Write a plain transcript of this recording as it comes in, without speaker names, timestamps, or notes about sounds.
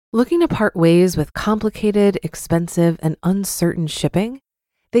Looking to part ways with complicated, expensive, and uncertain shipping?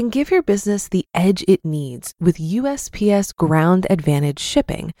 Then give your business the edge it needs with USPS Ground Advantage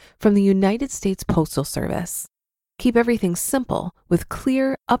shipping from the United States Postal Service. Keep everything simple with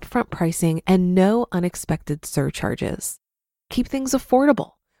clear, upfront pricing and no unexpected surcharges. Keep things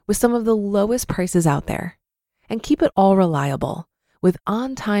affordable with some of the lowest prices out there. And keep it all reliable with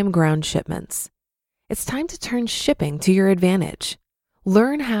on-time ground shipments. It's time to turn shipping to your advantage.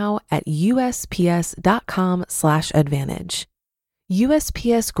 Learn how at USPS.com/advantage.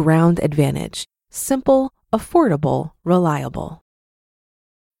 USPS Ground Advantage. Simple, affordable, reliable.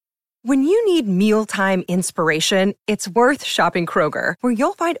 When you need mealtime inspiration, it's worth shopping Kroger, where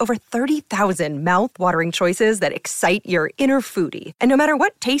you'll find over 30,000 mouth-watering choices that excite your inner foodie. And no matter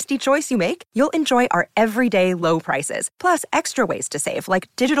what tasty choice you make, you'll enjoy our everyday low prices, plus extra ways to save, like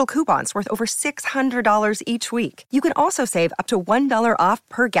digital coupons worth over $600 each week. You can also save up to $1 off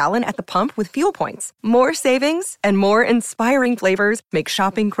per gallon at the pump with fuel points. More savings and more inspiring flavors make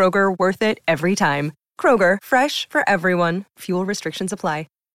shopping Kroger worth it every time. Kroger, fresh for everyone. Fuel restrictions apply.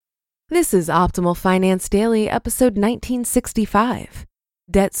 This is Optimal Finance Daily, episode 1965.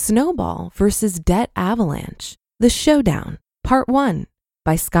 Debt Snowball versus Debt Avalanche. The Showdown, Part 1,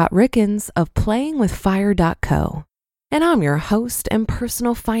 by Scott Rickens of PlayingWithFire.co. And I'm your host and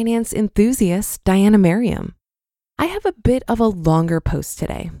personal finance enthusiast, Diana Merriam. I have a bit of a longer post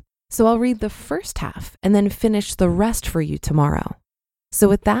today, so I'll read the first half and then finish the rest for you tomorrow. So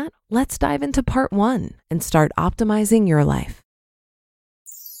with that, let's dive into Part 1 and start optimizing your life.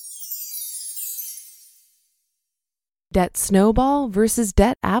 Debt Snowball versus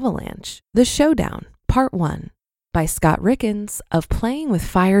Debt Avalanche, The Showdown, Part 1, by Scott Rickens of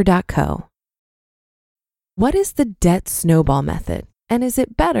PlayingWithFire.co. What is the debt snowball method, and is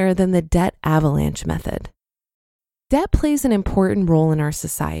it better than the debt avalanche method? Debt plays an important role in our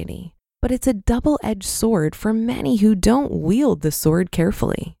society, but it's a double-edged sword for many who don't wield the sword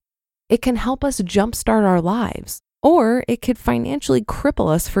carefully. It can help us jumpstart our lives, or it could financially cripple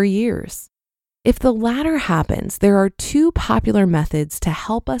us for years. If the latter happens, there are two popular methods to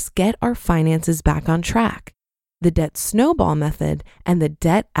help us get our finances back on track: the debt snowball method and the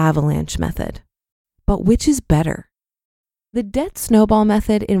debt avalanche method. But which is better? The debt snowball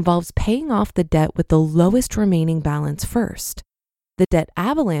method involves paying off the debt with the lowest remaining balance first. The debt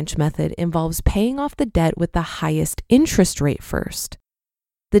avalanche method involves paying off the debt with the highest interest rate first.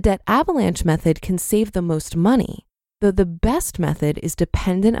 The debt avalanche method can save the most money, though the best method is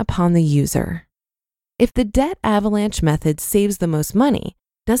dependent upon the user. If the debt avalanche method saves the most money,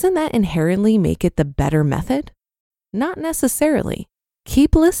 doesn't that inherently make it the better method? Not necessarily.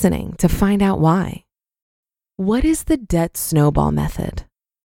 Keep listening to find out why. What is the debt snowball method?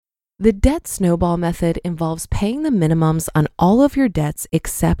 The debt snowball method involves paying the minimums on all of your debts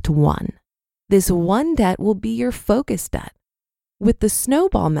except one. This one debt will be your focus debt. With the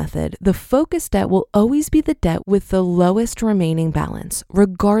snowball method, the focus debt will always be the debt with the lowest remaining balance,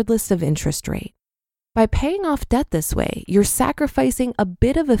 regardless of interest rate. By paying off debt this way, you're sacrificing a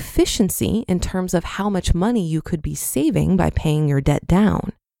bit of efficiency in terms of how much money you could be saving by paying your debt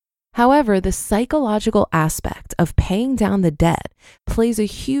down. However, the psychological aspect of paying down the debt plays a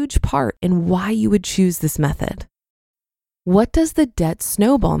huge part in why you would choose this method. What does the debt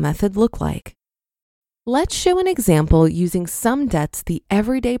snowball method look like? Let's show an example using some debts the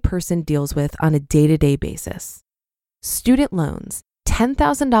everyday person deals with on a day-to-day basis. Student loans.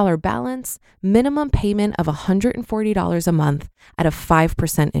 $10,000 balance, minimum payment of $140 a month at a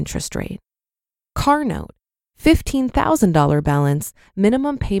 5% interest rate. Car note, $15,000 balance,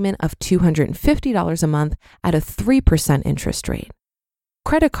 minimum payment of $250 a month at a 3% interest rate.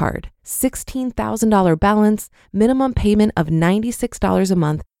 Credit card, $16,000 balance, minimum payment of $96 a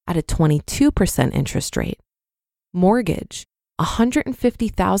month at a 22% interest rate. Mortgage,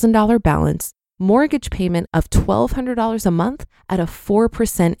 $150,000 balance, mortgage payment of $1,200 a month at a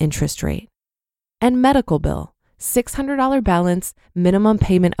 4% interest rate. And medical bill, $600 balance, minimum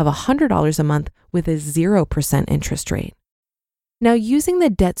payment of $100 a month with a 0% interest rate. Now, using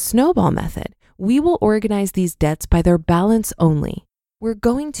the debt snowball method, we will organize these debts by their balance only. We're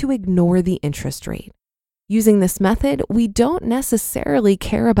going to ignore the interest rate. Using this method, we don't necessarily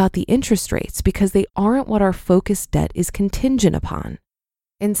care about the interest rates because they aren't what our focus debt is contingent upon.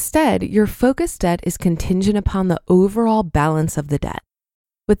 Instead, your focus debt is contingent upon the overall balance of the debt.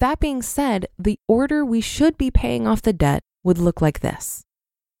 With that being said, the order we should be paying off the debt would look like this: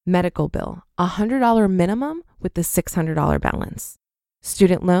 medical bill, $100 minimum with the $600 balance.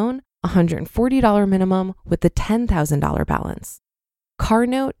 Student loan, $140 minimum with the $10,000 balance. Car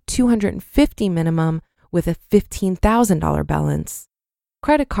note, $250 minimum with a $15,000 balance.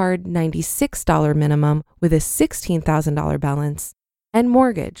 credit card $96 minimum with a $16,000 balance, and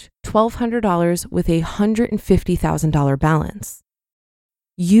mortgage $1,200 with a $150,000 balance.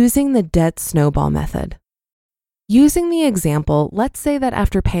 Using the debt snowball method. Using the example, let's say that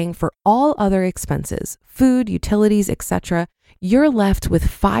after paying for all other expenses, food, utilities, etc., you're left with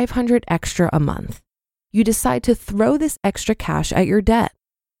 $500 extra a month. You decide to throw this extra cash at your debt.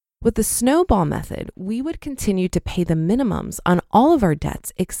 With the snowball method, we would continue to pay the minimums on all of our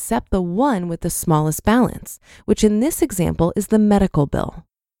debts except the one with the smallest balance, which in this example is the medical bill.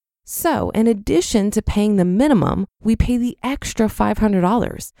 So, in addition to paying the minimum, we pay the extra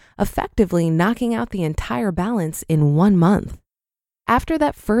 $500, effectively knocking out the entire balance in 1 month. After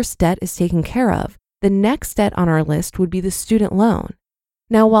that first debt is taken care of, the next debt on our list would be the student loan.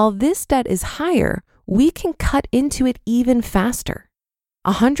 Now, while this debt is higher, we can cut into it even faster.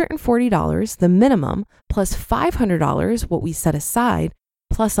 $140, the minimum, plus $500, what we set aside,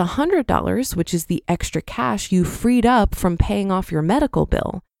 plus $100, which is the extra cash you freed up from paying off your medical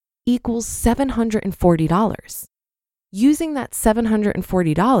bill, equals $740. Using that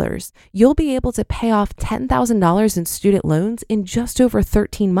 $740, you'll be able to pay off $10,000 in student loans in just over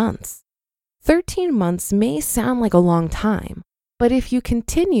 13 months. 13 months may sound like a long time, but if you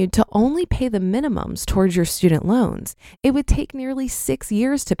continued to only pay the minimums towards your student loans, it would take nearly 6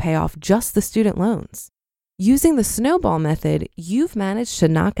 years to pay off just the student loans. Using the snowball method, you've managed to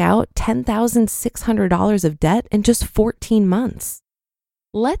knock out $10,600 of debt in just 14 months.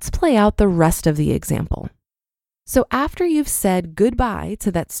 Let's play out the rest of the example. So after you've said goodbye to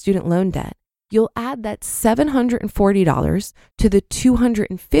that student loan debt, you'll add that $740 to the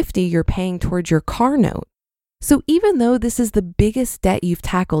 $250 you're paying towards your car note. So even though this is the biggest debt you've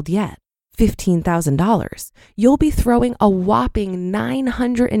tackled yet, $15,000, you'll be throwing a whopping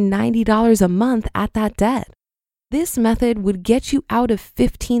 $990 a month at that debt. This method would get you out of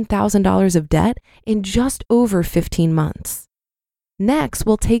 $15,000 of debt in just over 15 months. Next,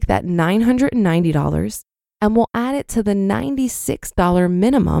 we'll take that $990 and we'll add it to the $96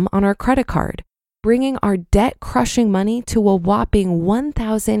 minimum on our credit card, bringing our debt-crushing money to a whopping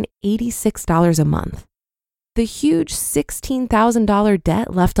 $1,086 a month. The huge $16,000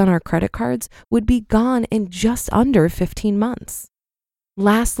 debt left on our credit cards would be gone in just under 15 months.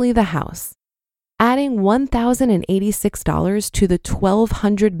 Lastly, the house. Adding $1,086 to the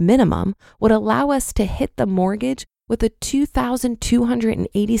 $1,200 minimum would allow us to hit the mortgage with a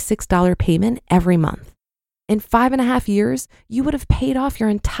 $2,286 payment every month. In 5.5 years, you would have paid off your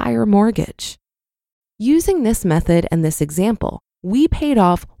entire mortgage. Using this method and this example, we paid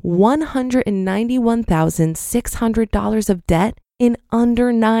off $191,600 of debt in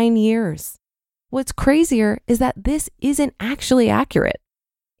under 9 years. What's crazier is that this isn't actually accurate.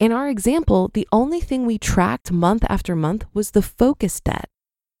 In our example, the only thing we tracked month after month was the focus debt.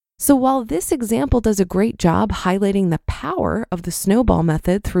 So while this example does a great job highlighting the power of the snowball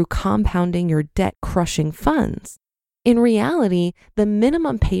method through compounding your debt-crushing funds, in reality, the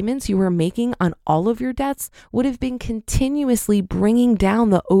minimum payments you were making on all of your debts would have been continuously bringing down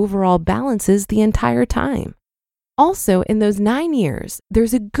the overall balances the entire time. Also, in those 9 years,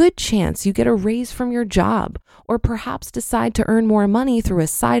 there's a good chance you get a raise from your job or perhaps decide to earn more money through a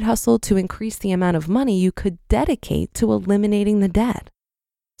side hustle to increase the amount of money you could dedicate to eliminating the debt.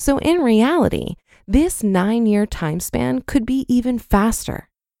 So in reality, this 9-year time span could be even faster.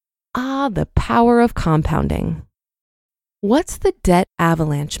 Ah, the power of compounding. What's the debt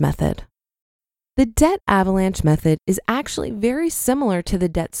avalanche method? The debt avalanche method is actually very similar to the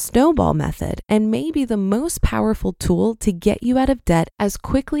debt snowball method and may be the most powerful tool to get you out of debt as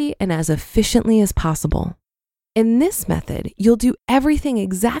quickly and as efficiently as possible. In this method, you'll do everything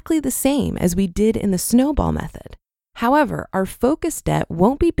exactly the same as we did in the snowball method. However, our focus debt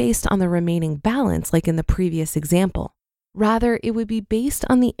won't be based on the remaining balance like in the previous example. Rather, it would be based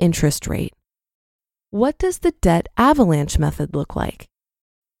on the interest rate. What does the debt avalanche method look like?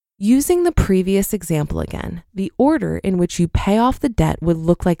 Using the previous example again, the order in which you pay off the debt would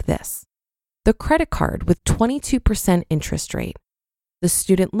look like this: the credit card with 22% interest rate, the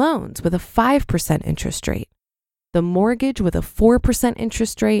student loans with a 5% interest rate, the mortgage with a 4%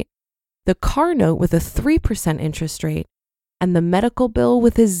 interest rate, the car note with a 3% interest rate, and the medical bill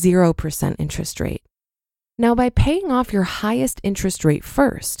with a 0% interest rate. Now, by paying off your highest interest rate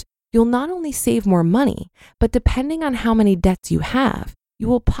first, you'll not only save more money, but depending on how many debts you have, you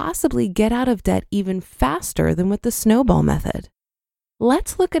will possibly get out of debt even faster than with the snowball method.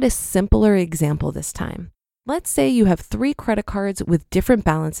 Let's look at a simpler example this time. Let's say you have 3 credit cards with different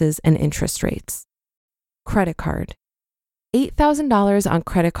balances and interest rates. Credit card. $8,000 on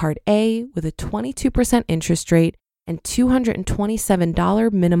credit card A with a 22% interest rate and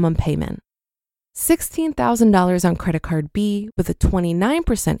 $227 minimum payment. $16,000 on credit card B with a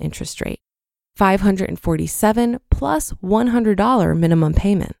 29% interest rate, $547 plus $100 minimum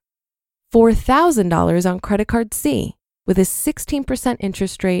payment. $4,000 on credit card C with a 16%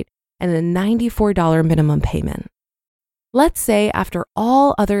 interest rate and a $94 minimum payment. Let's say after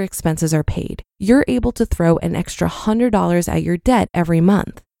all other expenses are paid, you're able to throw an extra $100 at your debt every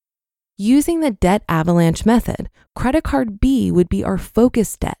month. Using the debt avalanche method, credit card B would be our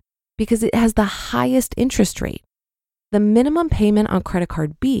focus debt because it has the highest interest rate. The minimum payment on credit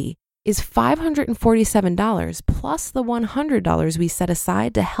card B is $547 plus the $100 we set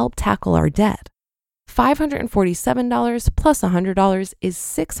aside to help tackle our debt. $547 plus $100 is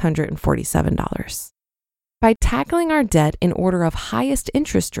 $647. By tackling our debt in order of highest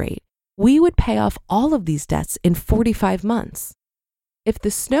interest rate, we would pay off all of these debts in 45 months. If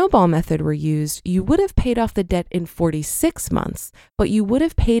the snowball method were used, you would have paid off the debt in 46 months, but you would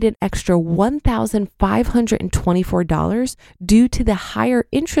have paid an extra $1,524 due to the higher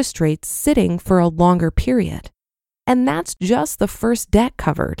interest rates sitting for a longer period. And that's just the first debt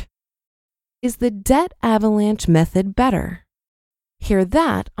covered. Is the debt avalanche method better? Hear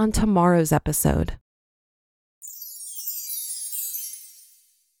that on tomorrow's episode.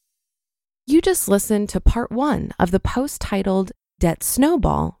 You just listened to part 1 of the post titled Debt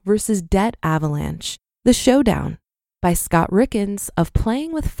Snowball versus Debt Avalanche, The Showdown by Scott Rickens of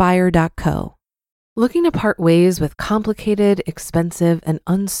playingwithfire.co. Looking to part ways with complicated, expensive, and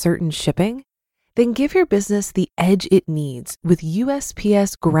uncertain shipping? Then give your business the edge it needs with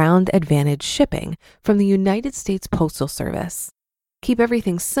USPS Ground Advantage shipping from the United States Postal Service. Keep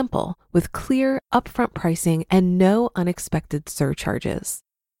everything simple with clear, upfront pricing and no unexpected surcharges.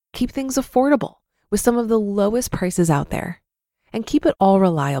 Keep things affordable with some of the lowest prices out there. And keep it all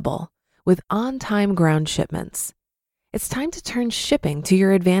reliable with on-time ground shipments. It's time to turn shipping to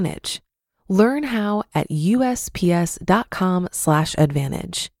your advantage. Learn how at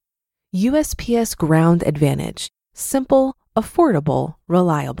USPS.com/advantage. USPS Ground Advantage. Simple, affordable,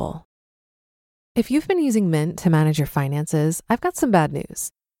 reliable. If you've been using Mint to manage your finances, I've got some bad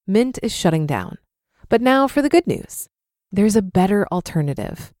news. Mint is shutting down. But now for the good news. There's a better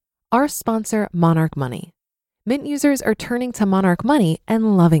alternative. Our sponsor, Monarch Money. Mint users are turning to Monarch Money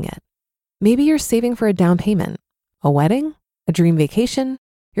and loving it. Maybe you're saving for a down payment, a wedding, a dream vacation,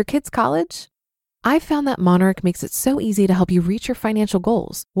 your kid's college. I've found that Monarch makes it so easy to help you reach your financial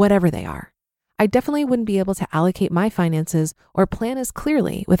goals, whatever they are. I definitely wouldn't be able to allocate my finances or plan as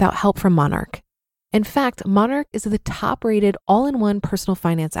clearly without help from Monarch. In fact, Monarch is the top-rated all-in-one personal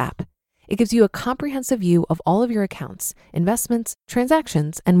finance app. It gives you a comprehensive view of all of your accounts, investments,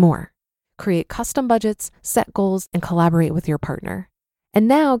 transactions, and more. Create custom budgets, set goals, and collaborate with your partner. And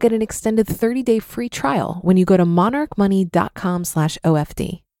now get an extended 30-day free trial when you go to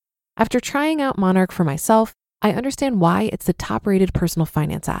monarchmoney.com/OFD. After trying out Monarch for myself, I understand why it's the top-rated personal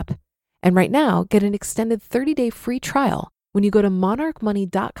finance app. And right now, get an extended 30-day free trial when you go to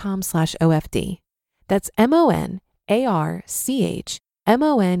monarchmoney.com/OFD. That's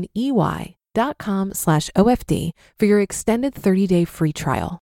monarchmoney.com/OFD for your extended 30-day free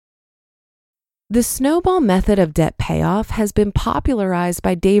trial. The snowball method of debt payoff has been popularized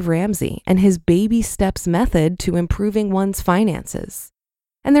by Dave Ramsey and his baby steps method to improving one's finances.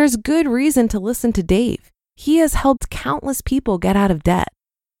 And there's good reason to listen to Dave. He has helped countless people get out of debt.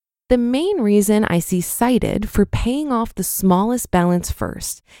 The main reason I see cited for paying off the smallest balance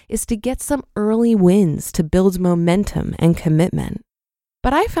first is to get some early wins to build momentum and commitment.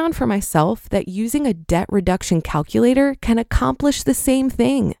 But I found for myself that using a debt reduction calculator can accomplish the same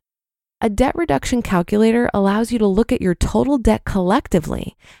thing. A debt reduction calculator allows you to look at your total debt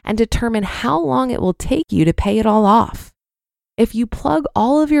collectively and determine how long it will take you to pay it all off. If you plug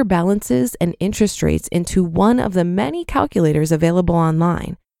all of your balances and interest rates into one of the many calculators available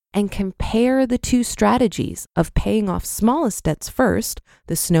online and compare the two strategies of paying off smallest debts first,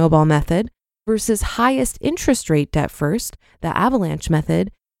 the snowball method, versus highest interest rate debt first, the avalanche method,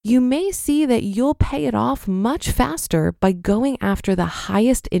 you may see that you'll pay it off much faster by going after the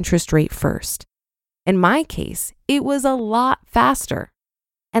highest interest rate first. In my case, it was a lot faster.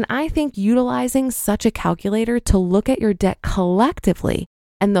 And I think utilizing such a calculator to look at your debt collectively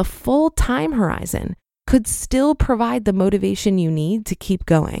and the full time horizon could still provide the motivation you need to keep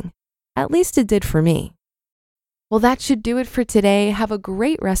going. At least it did for me. Well, that should do it for today. Have a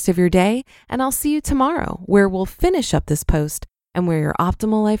great rest of your day, and I'll see you tomorrow where we'll finish up this post and where your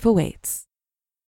optimal life awaits.